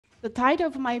The title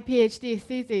of my PhD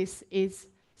thesis is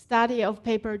Study of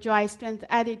Paper Dry Strength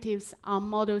Additives on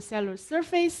Model Cellulose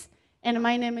Surface, and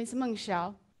my name is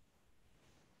Mengxiao.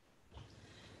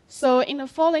 So in the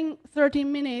following 30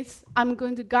 minutes, I'm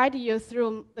going to guide you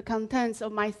through the contents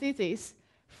of my thesis,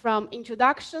 from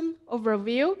introduction,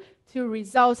 overview, to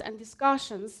results and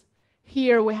discussions.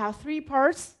 Here we have 3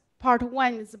 parts. Part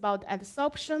 1 is about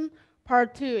adsorption,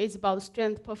 Part 2 is about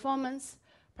strength performance,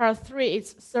 Part 3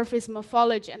 is surface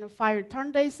morphology and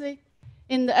fire-retardant.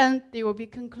 In the end, there will be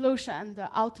conclusion and the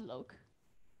outlook.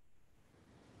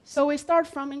 So we start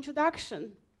from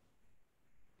introduction.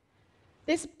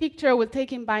 This picture was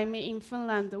taken by me in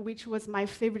Finland, which was my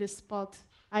favorite spot.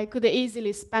 I could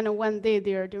easily spend one day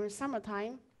there during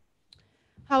summertime.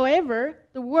 However,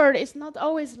 the world is not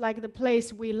always like the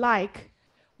place we like.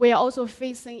 We are also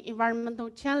facing environmental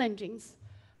challenges.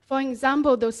 For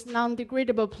example, those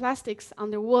non-degradable plastics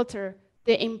underwater,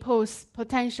 they impose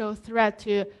potential threat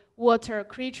to water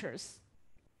creatures.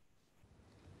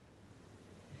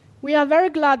 We are very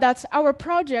glad that our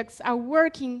projects are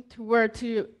working toward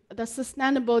the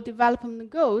Sustainable Development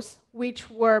Goals, which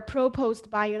were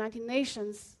proposed by United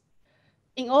Nations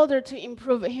in order to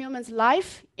improve humans'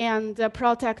 life and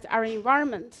protect our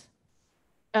environment.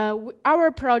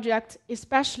 Our project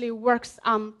especially works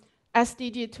on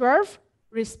SDG 12,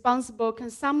 Responsible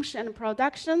Consumption and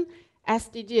Production,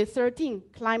 SDG 13,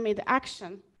 Climate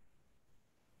Action.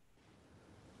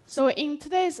 So in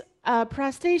today's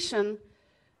presentation,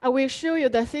 I will show you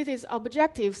the thesis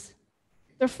objectives.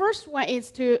 The first one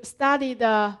is to study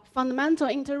the fundamental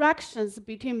interactions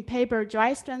between paper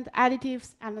dry strength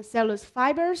additives and cellulose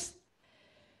fibers.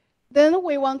 Then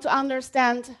we want to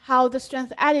understand how the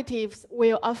strength additives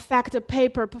will affect the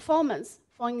paper performance.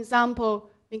 For example,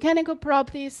 mechanical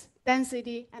properties,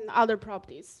 density, and other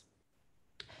properties.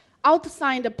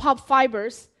 Outside the pulp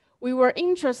fibers, we were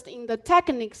interested in the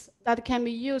techniques that can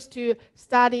be used to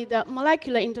study the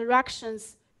molecular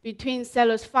interactions between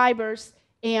cellulose fibers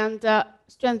and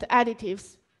strength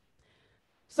additives.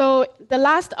 So the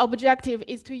last objective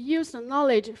is to use the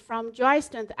knowledge from dry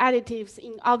strength additives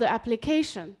in other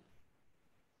applications.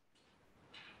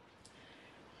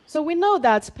 So we know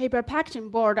that paper packaging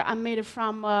board are made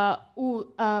from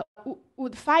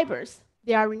wood fibers.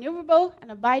 They are renewable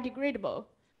and biodegradable.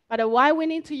 But why we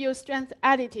need to use strength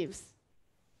additives?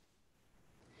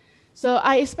 So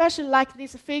I especially like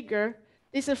this figure.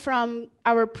 This is from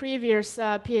our previous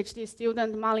PhD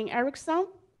student, Malin Eriksson.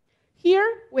 Here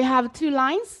we have 2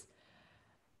 lines.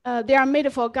 They are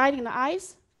made for guiding the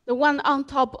eyes. The one on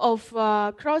top of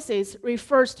crosses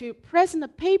refers to pressing the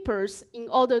papers in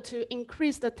order to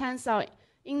increase the tensile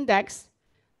index.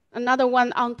 Another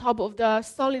one on top of the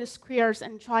solid squares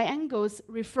and triangles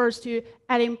refers to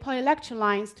adding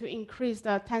polyelectrolytes to increase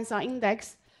the tensile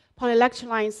index.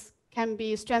 Polyelectrolytes can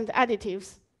be strength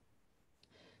additives.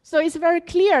 So it's very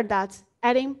clear that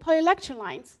adding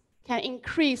polyelectrolytes can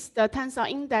increase the tensile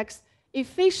index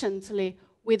efficiently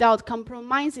without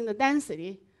compromising the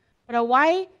density. But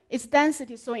why is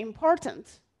density so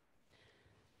important?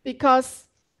 Because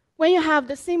when you have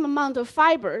the same amount of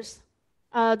fibers,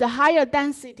 the higher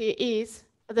density is,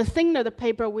 the thinner the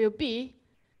paper will be.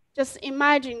 Just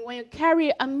imagine when you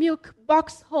carry a milk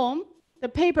box home, the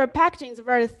paper packaging is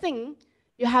very thin.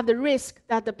 You have the risk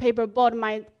that the paper board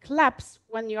might collapse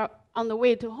when you're on the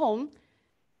way to home,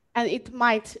 and it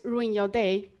might ruin your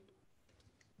day.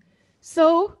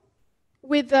 So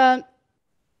with the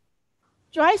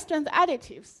dry strength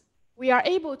additives, we are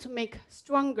able to make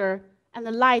stronger and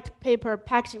light paper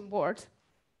packaging board.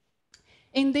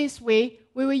 In this way,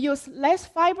 we will use less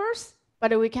fibers,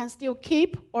 but we can still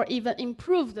keep or even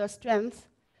improve the strength.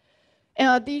 In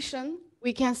addition,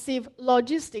 we can save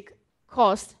logistic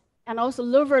costs and also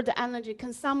lower the energy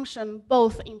consumption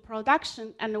both in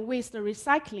production and waste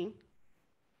recycling.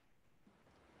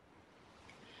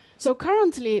 So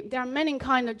currently, there are many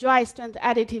kinds of dry strength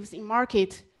additives in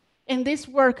market. In this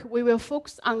work, we will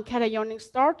focus on cationic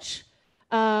starch,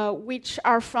 which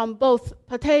are from both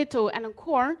potato and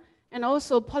corn, and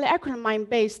also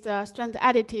polyacrylamide-based strength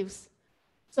additives.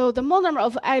 So the monomer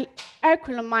of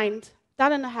acrylamide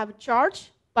doesn't have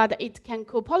charge, but it can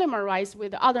copolymerize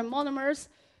with other monomers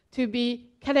to be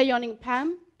cationic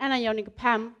PAM, anionic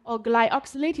PAM, or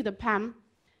glyoxylated PAM.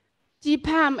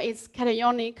 GPAM is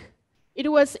cationic.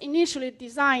 It was initially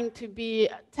designed to be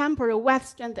temporary wet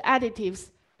strength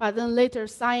additives, but then later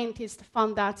scientists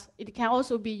found that it can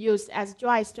also be used as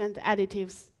dry strength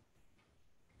additives.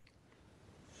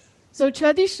 So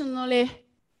traditionally,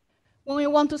 when we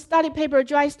want to study paper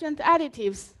dry strength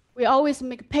additives, we always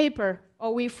make paper,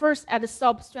 or we first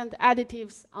adsorb strength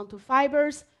additives onto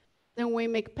fibers, Then we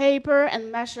make paper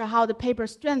and measure how the paper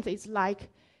strength is like.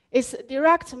 It's a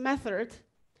direct method.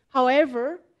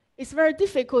 However, it's very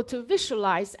difficult to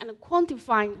visualize and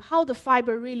quantify how the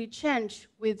fiber really change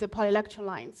with the polyelectron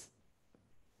lines,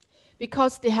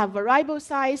 because they have variable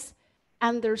size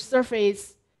and their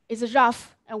surface is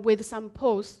rough and with some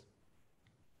pores.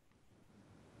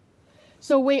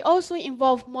 So we also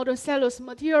involve monocellulose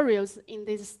materials in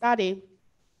this study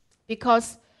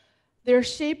because their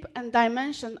shape and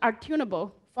dimension are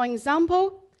tunable. For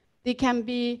example, they can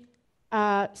be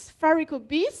spherical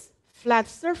beads, flat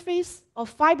surface, or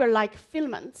fiber-like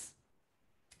filaments.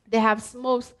 They have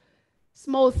smooth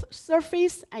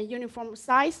surface and uniform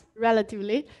size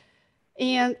relatively,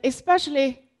 and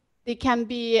especially they can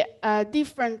be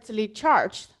differently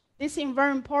charged. This is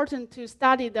very important to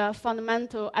study the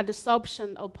fundamental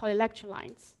adsorption of polyelectron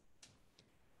lines.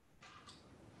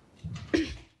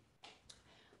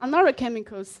 Another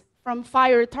chemicals from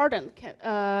fire-retardant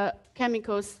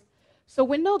chemicals. So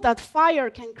we know that fire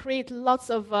can create lots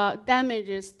of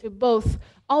damages to both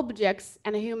objects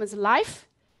and humans' life,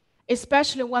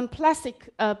 especially when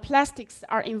plastics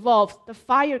are involved. The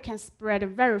fire can spread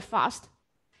very fast.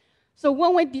 So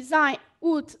when we design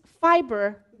wood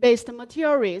fiber-based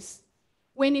materials,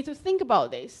 we need to think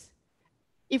about this.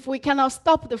 If we cannot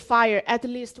stop the fire, at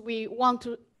least we want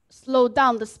to slow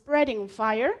down the spreading of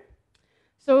fire.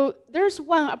 So there's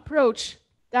one approach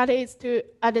that is to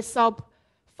adsorb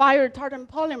fire-retardant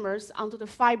polymers onto the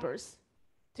fibers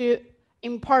to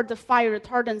impart the fire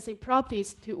retardancy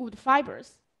properties to wood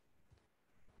fibers.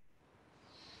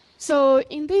 So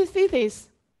in this thesis,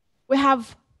 we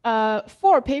have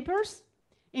 4 papers.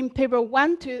 In paper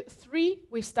 1 to 3,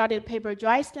 we studied paper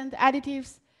dry strength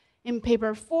additives. In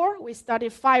paper 4, we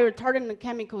studied fire-retardant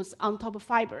chemicals on top of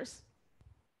fibers.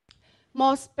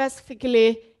 More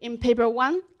specifically, in paper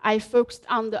 1, I focused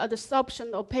on the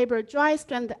adsorption of paper dry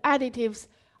strength additives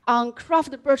on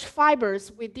kraft birch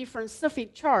fibers with different surface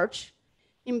charge.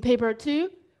 In paper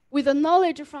 2, with the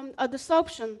knowledge from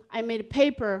adsorption, I made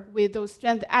paper with those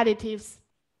strength additives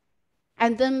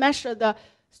and then measured the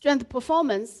strength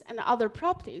performance and other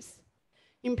properties.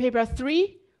 In paper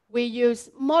 3, we use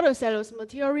monocellulose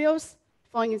materials,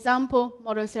 for example,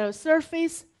 monocellulose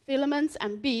surface, filaments,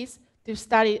 and beads to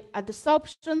study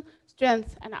adsorption,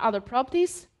 strength, and other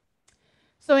properties.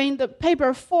 So in the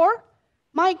paper 4,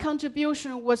 my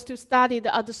contribution was to study the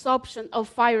adsorption of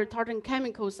fire-retardant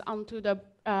chemicals onto the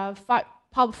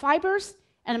pulp fibers,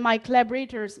 and my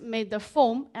collaborators made the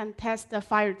foam and test the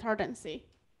fire retardancy.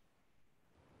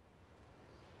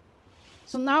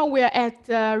 So now we are at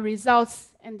the results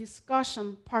and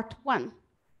discussion part 1.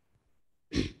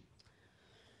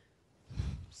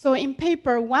 So in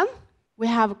paper 1, we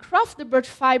have kraft birch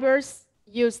fibers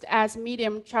used as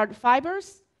medium charged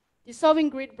fibers, dissolving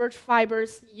grid birch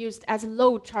fibers used as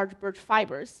low charged birch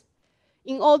fibers.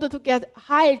 In order to get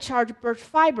high charged birch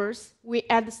fibers, we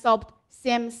adsorbed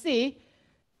CMC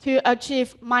to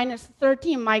achieve minus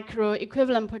 13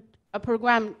 microequivalent per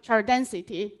gram charge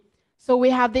density. So we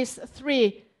have these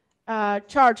 3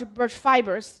 charged birch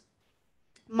fibers,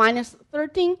 minus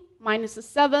 13, minus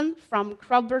 7 from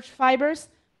kraft birch fibers,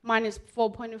 minus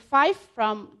 4.5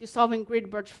 from dissolving grid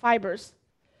birch fibers.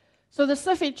 So the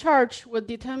surface charge was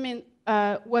determined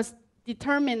by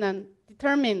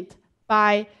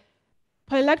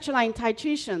polyelectrolyte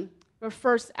titration. We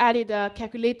first added a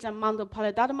calculated amount of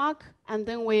polydiatomite, and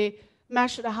then we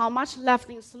measured how much left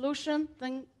in solution,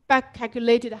 then back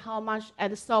calculated how much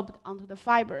adsorbed onto the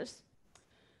fibers.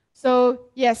 So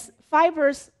yes,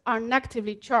 fibers are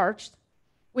negatively charged.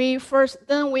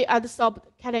 Then we adsorbed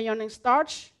cationic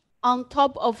starch. On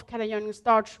top of cationic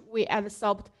starch, we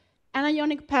adsorbed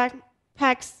anionic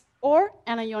packs or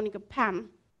anionic PAM.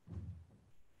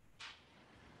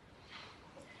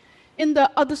 In the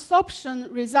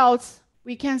adsorption results,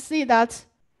 we can see that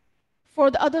for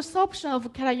the adsorption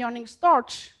of cationic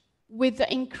starch, with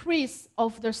the increase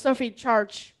of the surface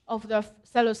charge of the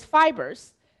cellulose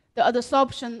fibers, the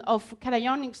adsorption of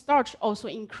cationic starch also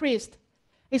increased,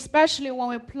 especially when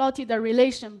we plotted the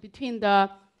relation between the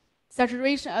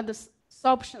saturation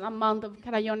adsorption amount of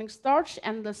cationic starch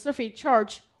and the surface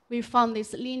charge. We found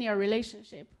this linear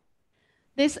relationship.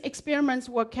 These experiments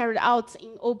were carried out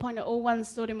in 0.01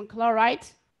 sodium chloride,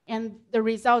 and the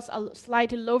results are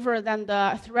slightly lower than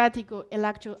the theoretical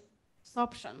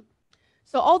electroabsorption.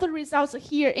 So all the results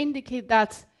here indicate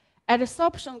that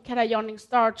adsorption of cationic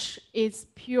starch is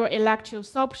pure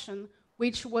electroabsorption,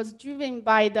 which was driven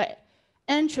by the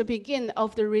entropy gain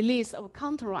of the release of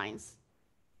counterlines.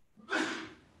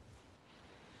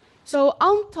 So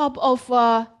on top of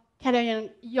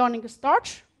cationic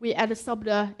starch, we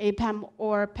adsorbed APAM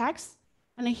or PAX.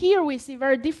 And here we see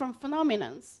very different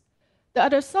phenomena. The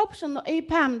adsorption of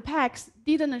APAM packs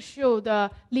didn't show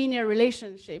the linear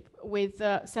relationship with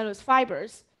cellulose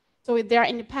fibers, so they are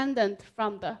independent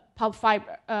from the pulp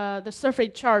fiber, the surface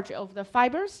charge of the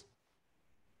fibers.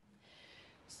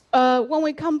 When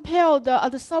we compare the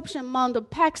adsorption amount of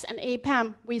packs and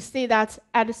APAM, we see that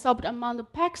adsorbed amount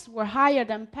of packs were higher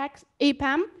than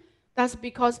APAM. That's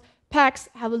because packs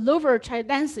have a lower charge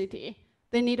density.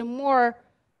 They need more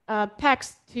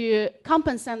packs to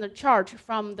compensate the charge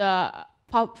from the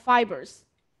pulp fibers.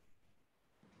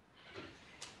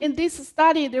 In this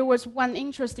study, there was one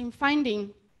interesting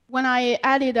finding. When I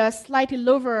added a slightly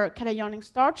lower cationic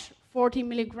starch, 40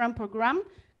 milligram per gram,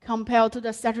 compared to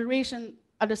the saturation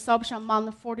adsorption amount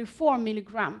of 44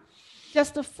 milligram,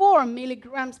 just 4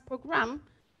 milligrams per gram,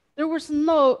 there was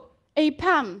no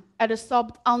APAM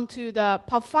adsorbed onto the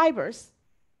pulp fibers.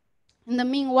 In the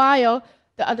meanwhile,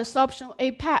 the adsorption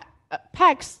of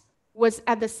packs was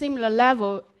at the similar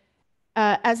level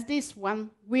as this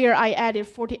one, where I added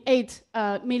 48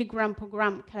 milligram per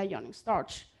gram cationic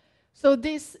starch. So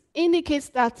this indicates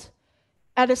that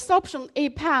adsorption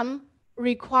APAM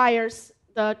requires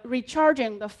the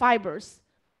recharging the fibers,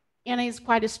 and is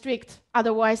quite strict.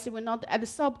 Otherwise, it will not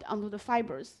adsorb onto the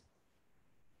fibers.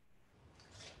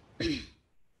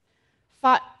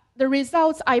 But the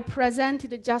results I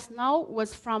presented just now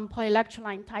was from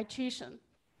polyelectrolyte titration.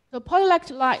 So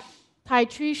polyelectrolyte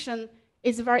titration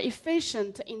is very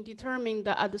efficient in determining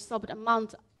the adsorbed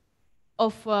amount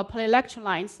of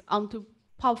polyelectrolytes onto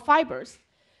pulp fibers.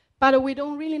 But we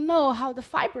don't really know how the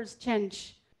fibers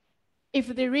change, if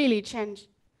they really change.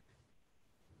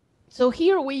 So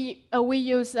here we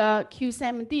use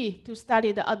QCMD to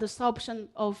study the adsorption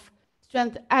of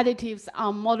strength additives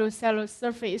on model cellulose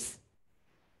surface.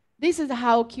 This is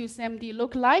how QCMD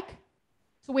look like.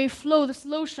 So we flow the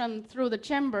solution through the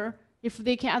chamber. If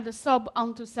they can adsorb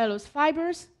onto cellulose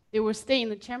fibers, they will stay in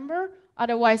the chamber.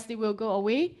 Otherwise, they will go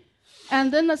away.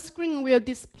 And then the screen will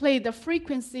display the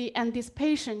frequency and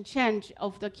dissipation change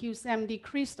of the QCMD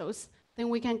crystals. Then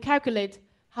we can calculate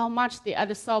how much they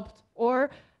adsorbed or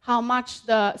how much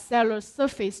the cellulose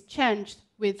surface changed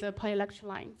with the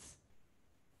polyelectrolytes.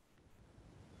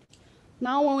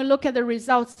 Now, when we look at the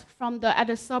results from the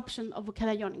adsorption of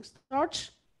cationic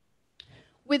starch,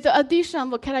 with the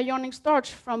addition of cationic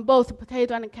starch from both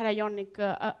potato and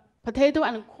potato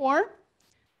and corn,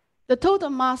 the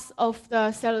total mass of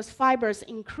the cellulose fibers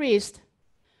increased.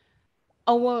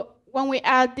 When we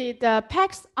added the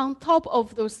packs on top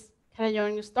of those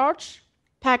cationic starch,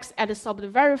 packs adsorbed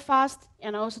very fast,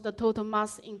 and also the total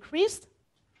mass increased.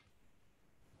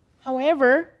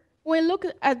 However, when we look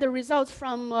at the results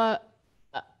from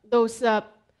those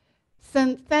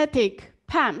synthetic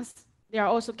PAMs, they are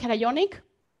also cationic.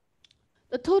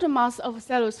 The total mass of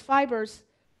cellulose fibers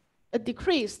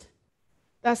decreased.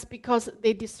 That's because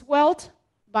they dissolved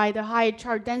by the high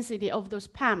charge density of those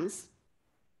PAMs.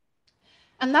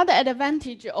 Another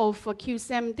advantage of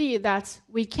QCMD that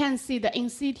we can see the in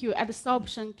situ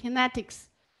adsorption kinetics.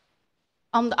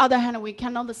 On the other hand, we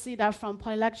cannot see that from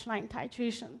polyelectrolyte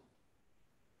titration.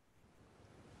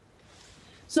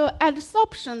 So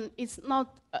adsorption is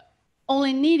not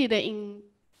only needed in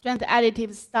strength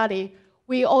additive study.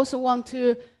 We also want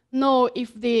to know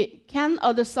if they can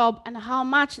adsorb and how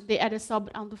much they adsorb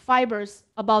onto fibers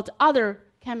about other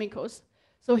chemicals.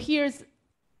 So here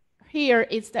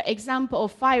is the example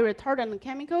of fire-retardant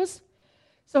chemicals.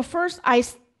 So first, I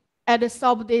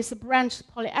adsorb this branched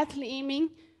polyethylenimine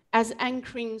as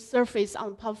anchoring surface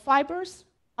on pulp fibers.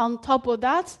 On top of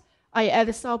that, I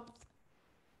adsorb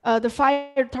the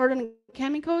fire-retardant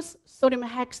chemicals, sodium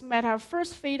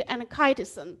hexamethyl and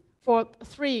Pettersson for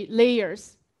 3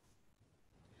 layers.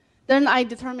 Then I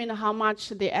determine how much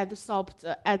they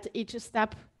adsorbed at each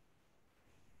step.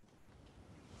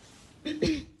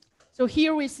 So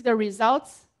here we see the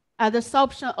results.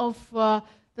 Adsorption of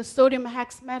the sodium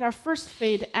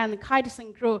hexamethyl and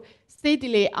Pettersson grow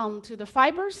steadily onto the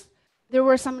fibers. There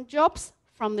were some drops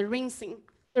from the rinsing.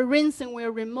 The rinsing will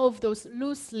remove those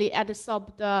loosely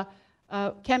adsorbed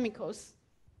chemicals.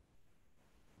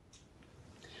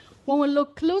 When we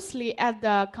look closely at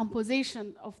the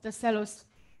composition of the cellulose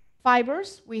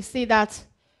fibers, we see that,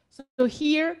 so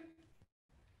here,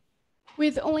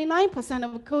 with only 9%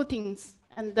 of coatings,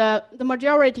 and the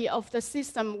majority of the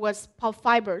system was pulp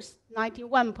fibers,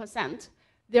 91%.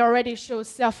 They already show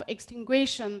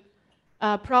self-extinguishing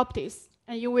properties,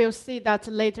 and you will see that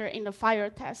later in the fire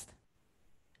test.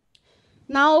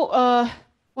 Now,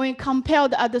 when we compare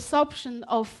the adsorption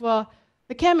of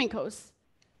the chemicals,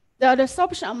 the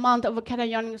adsorption amount of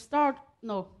cationic starch,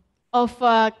 of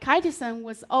Pettersson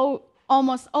was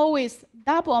almost always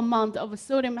double amount of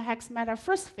sodium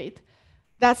hexametaphosphate.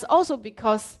 That's also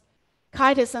because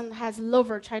Pettersson has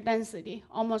lower charge density,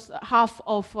 almost half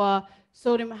of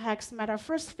sodium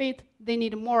hexametaphosphate. They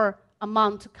need more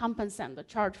amount to compensate the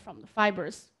charge from the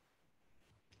fibers.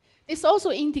 This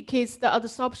also indicates the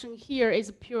adsorption here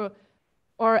is pure,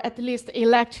 or at least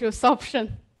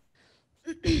electroabsorption.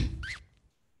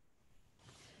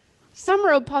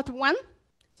 Summary of part 1.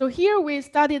 So here we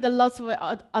studied the loss of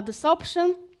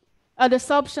adsorption.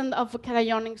 Adsorption of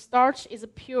cationic starch is a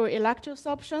pure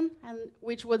electroabsorption, and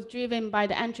which was driven by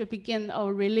the entropy gain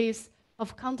or release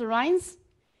of counter ions.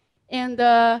 And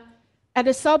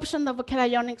adsorption of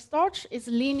cationic starch is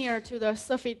linear to the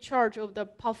surface charge of the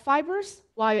pulp fibers,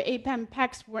 while APAM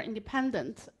packs were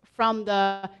independent from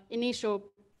the initial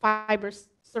fiber's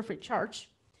surface charge.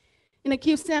 In the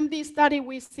QCMD study,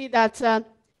 we see that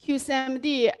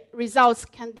QCMD results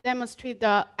can demonstrate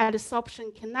the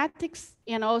adsorption kinetics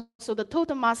and also the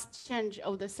total mass change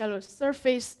of the cellular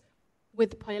surface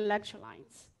with polyelectric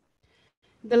lines.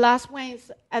 The last one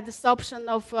is adsorption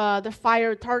of the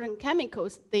fire-retardant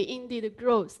chemicals. They indeed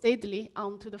grow steadily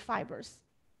onto the fibers.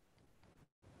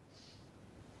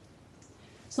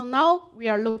 So now we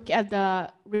are looking at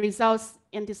the results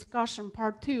and discussion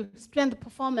part 2, strength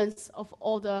performance of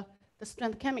all the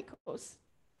strength chemicals.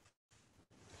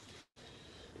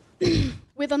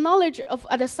 With the knowledge of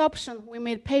adsorption, we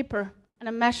made paper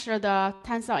and measured the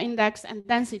tensile index and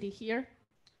density here.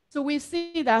 So we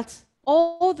see that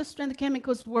all the strength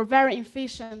chemicals were very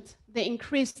efficient. They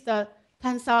increased the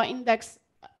tensile index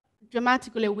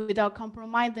dramatically without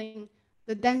compromising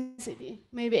the density,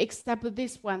 maybe except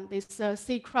this one, this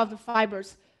C-kraft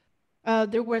fibers.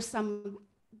 There were some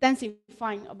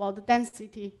densifying about the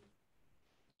density.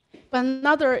 But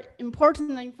another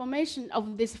important information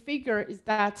of this figure is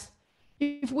that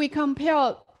if we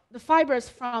compare the fibers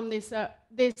from this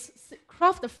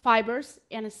kraft fibers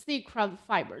and C-kraft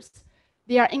fibers,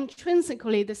 they are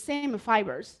intrinsically the same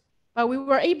fibers, but we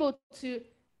were able to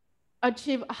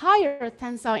achieve a higher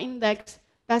tensile index.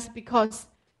 That's because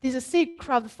these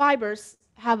C-kraft fibers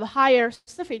have a higher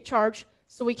surface charge,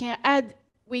 so we can add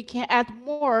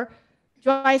more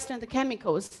dry strength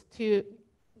chemicals to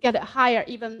get a higher,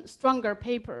 even stronger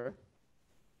paper.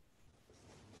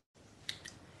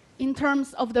 In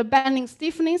terms of the bending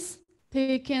stiffness,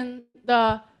 taking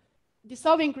the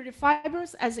dissolving grid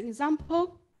fibers as an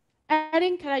example,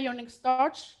 adding cationic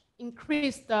starch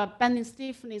increased the bending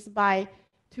stiffness by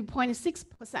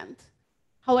 2.6%.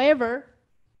 However,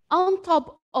 on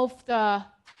top of the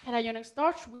cationic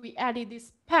starch, we added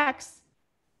these packs.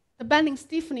 The bending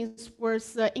stiffness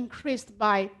was increased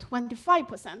by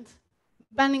 25%.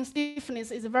 Bending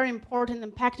stiffness is very important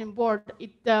in packaging board.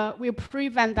 It will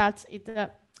prevent that it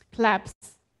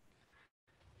collapses.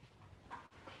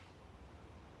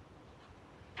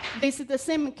 This is the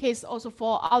same case also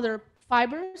for other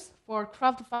fibers, for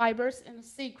kraft fibers and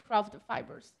C-kraft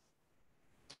fibers.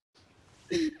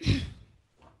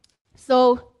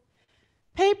 So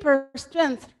paper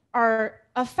strength are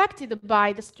affected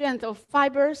by the strength of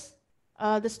fibers,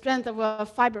 the strength of a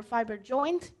fiber-fiber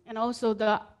joint, and also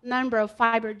the number of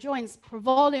fiber joints per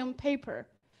volume paper.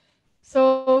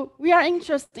 So we are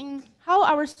interested in how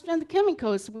our strength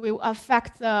chemicals will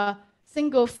affect the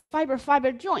single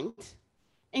fiber-fiber joint.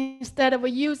 Instead of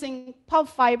using pulp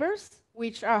fibers,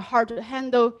 which are hard to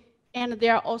handle and they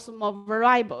are also more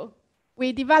variable,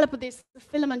 we developed these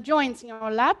filament joints in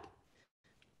our lab.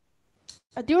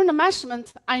 During the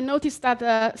measurement, I noticed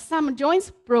that some joints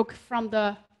broke from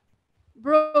the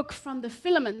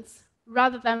filaments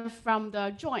rather than from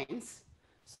the joints.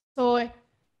 So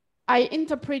I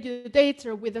interpreted the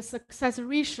data with a success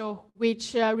ratio,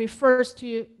 which refers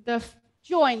to the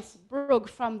joints broke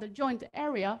from the joint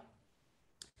area.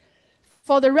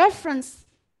 For the reference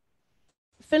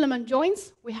filament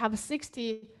joints, we have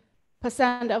 60%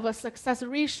 of a success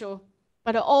ratio,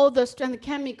 but all the strength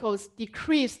chemicals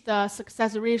decreased the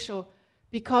success ratio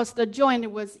because the joint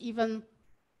was even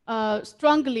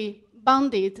strongly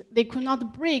bonded. They could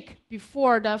not break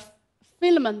before the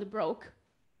filament broke.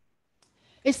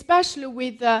 Especially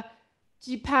with the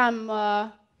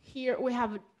GPAM, here we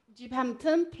have GPAM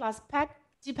 10 plus pack,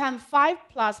 GPAM 5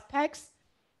 plus packs,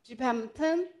 GPAM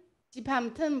 10,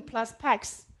 GPAM 10 plus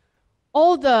packs.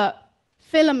 All the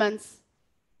filaments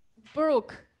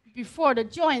broke before the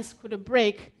joints could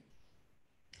break.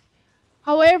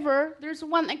 However, there's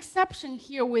one exception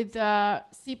here with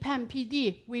CPAM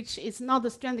PD, which is not the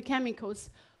strength chemicals.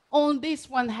 Only this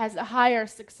one has a higher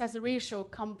success ratio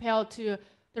compared to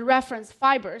the reference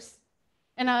fibers.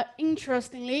 And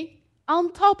interestingly,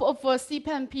 on top of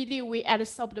CPAM PD, we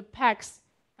adsorbed the packs.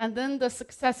 And then the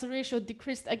success ratio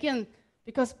decreased again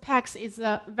because PEX is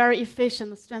a very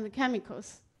efficient strength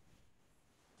chemicals.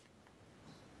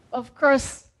 Of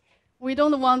course, we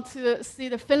don't want to see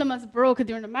the filaments broke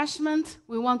during the measurement.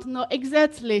 We want to know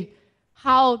exactly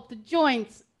how the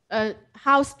joints,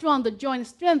 how strong the joint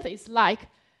strength is like.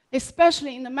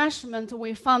 Especially in the measurement,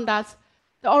 we found that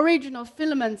the original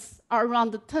filaments are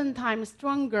around 10 times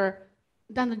stronger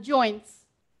than the joints.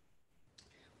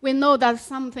 We know that's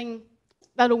something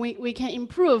that we can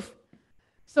improve.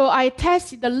 So I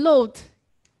tested the load.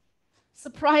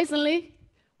 Surprisingly,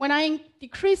 when I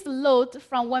decreased the load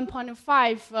from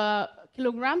 1.5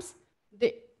 kilograms,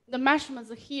 the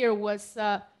measurements here was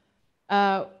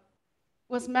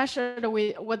measured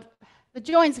with what the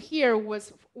joints here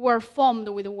were formed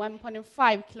with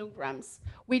 1.5 kilograms,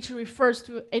 which refers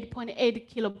to 8.8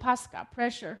 kilopascal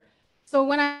pressure. So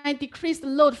when I decreased the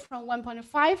load from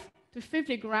 1.5 to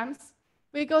 50 grams,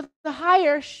 we got the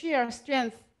higher shear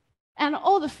strength, and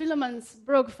all the filaments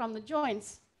broke from the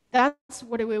joints. That's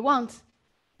what we want.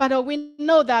 But we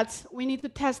know that we need to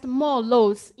test more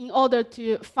loads in order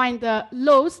to find the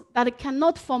loads that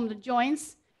cannot form the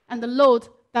joints and the load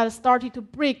that started to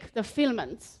break the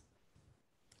filaments.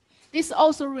 This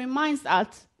also reminds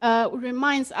us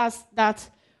that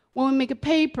when we make a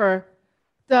paper,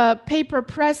 the paper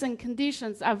pressing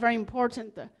conditions are very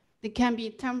important. They can be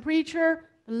temperature,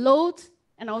 the load,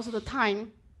 and also the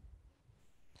time.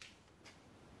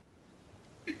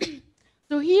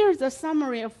 So here's the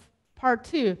summary of part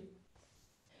 2.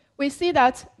 We see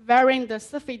that varying the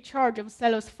surface charge of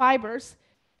cellulose fibers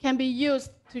can be used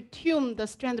to tune the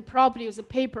strength properties of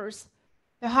papers.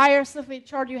 The higher surface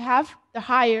charge you have, the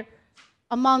higher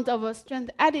amount of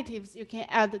strength additives you can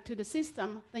add to the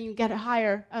system, then you get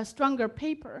a stronger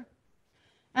paper.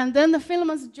 And then the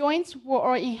filaments joints were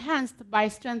all enhanced by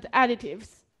strength additives.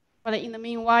 But in the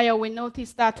meanwhile, we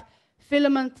noticed that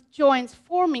filament joints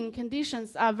forming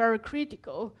conditions are very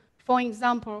critical. For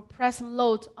example, press and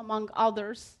load, among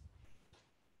others.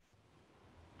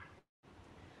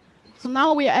 So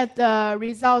now we are at the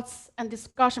results and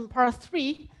discussion part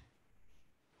 3.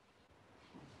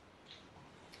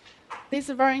 These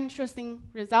are very interesting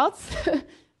results.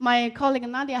 My colleague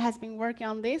Nadia has been working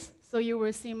on this, so you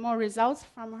will see more results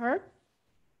from her.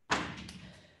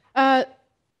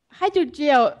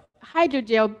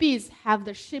 Hydrogel beads have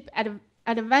the shape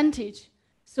advantage,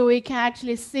 so we can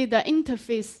actually see the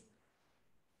interface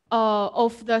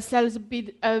of the cellulose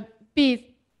bead,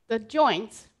 the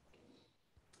joints.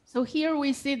 So here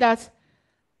we see that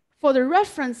for the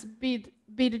reference bead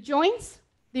joints,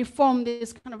 they form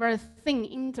this kind of very thin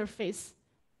interface,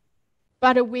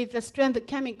 but with the strength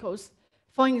chemicals.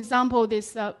 For example,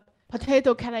 this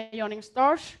potato cationic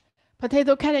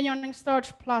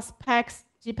starch plus PEX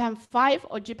GPAM5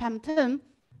 or GPAM10,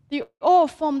 they all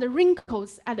form the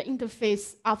wrinkles at the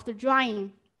interface after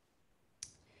drying.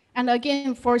 And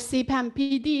again, for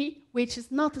CPAM-PD, which is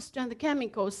not strength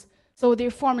chemicals, so they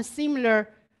form a similar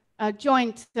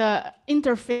joint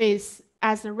interface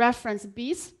as the reference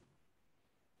beads.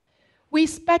 We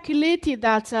speculated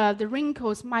that the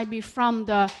wrinkles might be from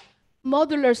the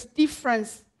modulus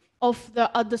difference of the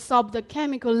adsorbed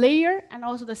chemical layer and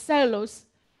also the cellulose.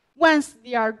 Once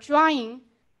they are drying,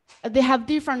 they have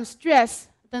different stress,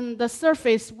 then the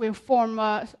surface will form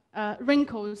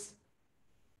wrinkles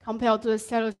compared to the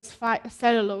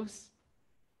cellulose.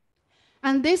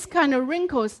 And this kind of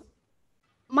wrinkles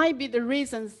might be the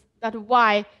reasons that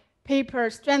why paper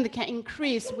strength can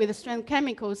increase with strength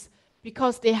chemicals,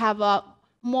 because they have a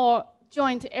more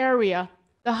joint area.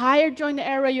 The higher joint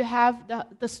area you have,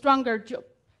 the stronger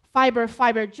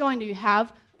fiber joint you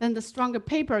have, then the stronger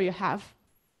paper you have.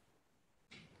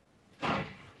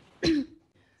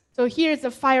 So here's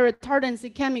the fire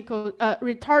retardancy chemical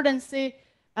retardancy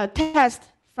test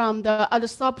from the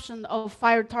adsorption of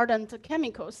fire retardant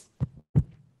chemicals.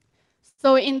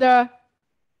 So in the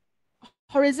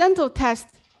horizontal test,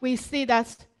 we see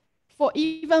that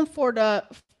even for the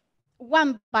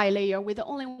one bilayer, with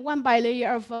only one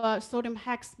bilayer of sodium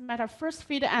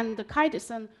hexametaphosphate and the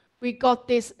chitin, we got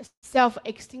these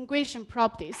self-extinguishing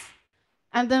properties.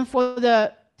 And then for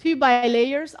the 2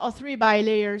 bilayers or 3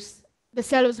 bilayers, the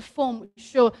cellulose foam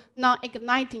show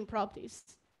non-igniting properties.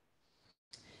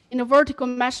 In the vertical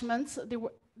measurements,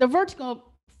 the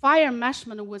vertical fire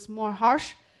measurement was more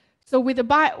harsh. So with the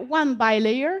one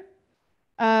bilayer,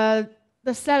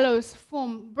 the cellulose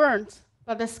foam burnt,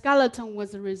 but the skeleton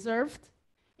was reserved.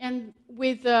 And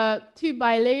with 2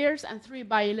 bilayers and 3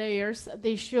 bilayers,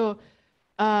 they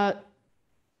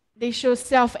show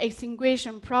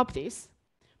self-extinguishing properties.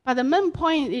 But the main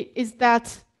point is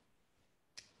that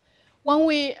when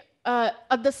we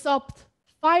adsorb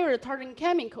fire-retardant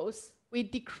chemicals, we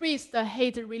decrease the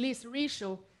heat release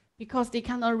ratio because they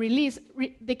cannot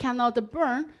they cannot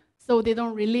burn, so they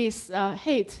don't release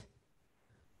heat.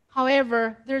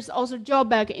 However, there's also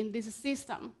drawback in this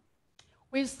system.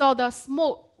 We saw the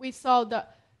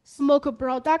smoke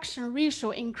production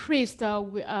ratio increased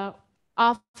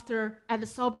after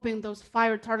adsorbing those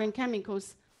fire-retardant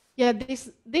chemicals. Yeah, this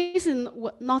is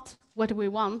not what we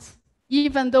want,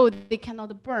 even though they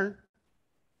cannot burn.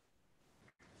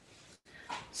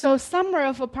 So summary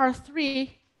of part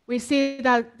 3, we see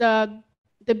that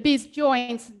the beads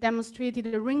joints demonstrated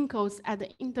the wrinkles at the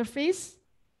interface.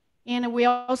 And we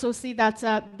also see that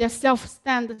the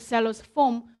self-stand cellulose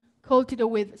foam coated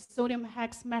with sodium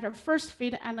hex matter first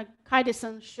feed and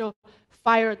chitosan show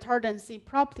fire retardancy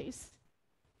properties.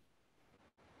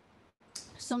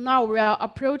 So now we are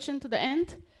approaching to the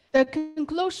end. The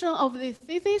conclusion of the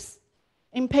thesis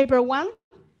in paper 1,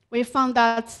 we found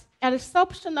that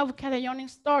adsorption of cationic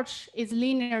starch is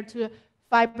linear to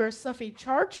fiber sulfate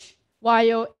charge,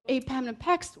 while A-permanent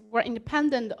packs were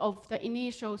independent of the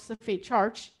initial sulfate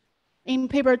charge. In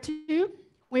paper 2,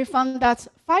 we found that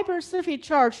fiber sulfate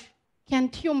charge can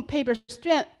tune paper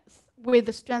strength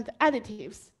with strength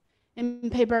additives. In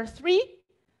paper 3,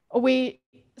 we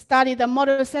studied the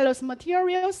model cellulose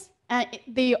materials, and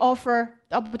they offer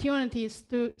the opportunities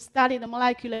to study the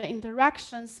molecular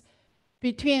interactions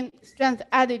between strength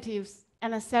additives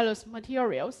and cellulose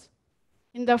materials.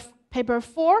 In the paper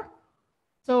 4,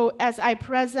 so as I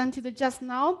presented just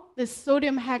now, the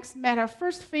sodium hex matter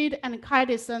first feed and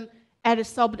chitosan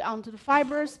adsorbed onto the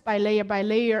fibers by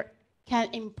layer can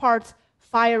impart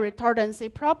fire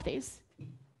retardancy properties.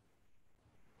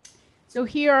 So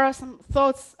here are some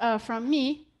thoughts from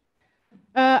me.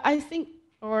 I think,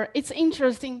 or it's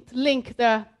interesting to link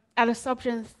the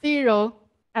adsorption theory,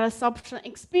 adsorption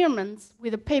experiments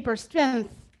with the paper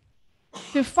strength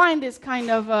to find this kind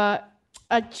of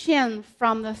a chain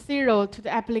from the theory to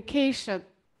the application.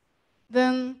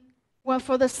 Then, well,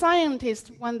 for the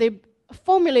scientists, when they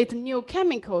formulate new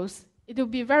chemicals, it will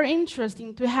be very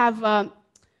interesting to have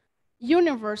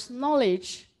universe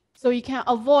knowledge so you can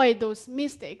avoid those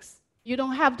mistakes. You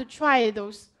don't have to try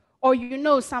those, or you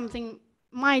know something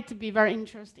might be very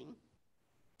interesting.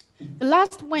 The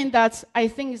last one that I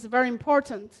think is very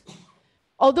important,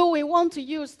 although we want to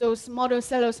use those model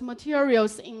cellulose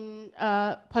materials in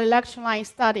polyelectrolyte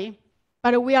study,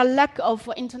 but we are lack of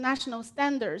international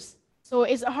standards, so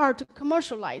it's hard to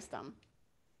commercialize them.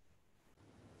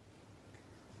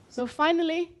 So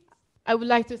finally, I would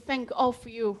like to thank all of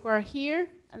you who are here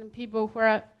and people who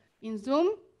are in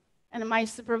Zoom, and my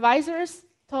supervisors,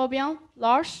 Torbjörn,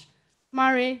 Lars,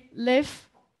 Mari, Liv,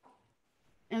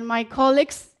 and my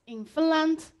colleagues in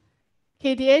Finland,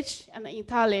 KTH, and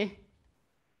Italy.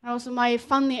 And also my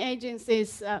funding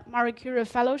agencies, Marie Curie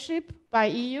Fellowship by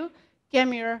EU,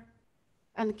 Gamir,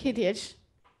 and KTH.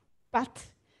 But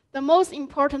the most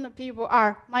important people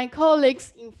are my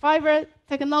colleagues in Fiber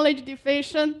Technology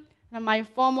Division and my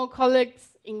former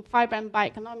colleagues in Fiber and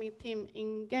Bioeconomic team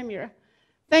in Gamir.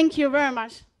 Thank you very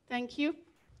much. Thank you.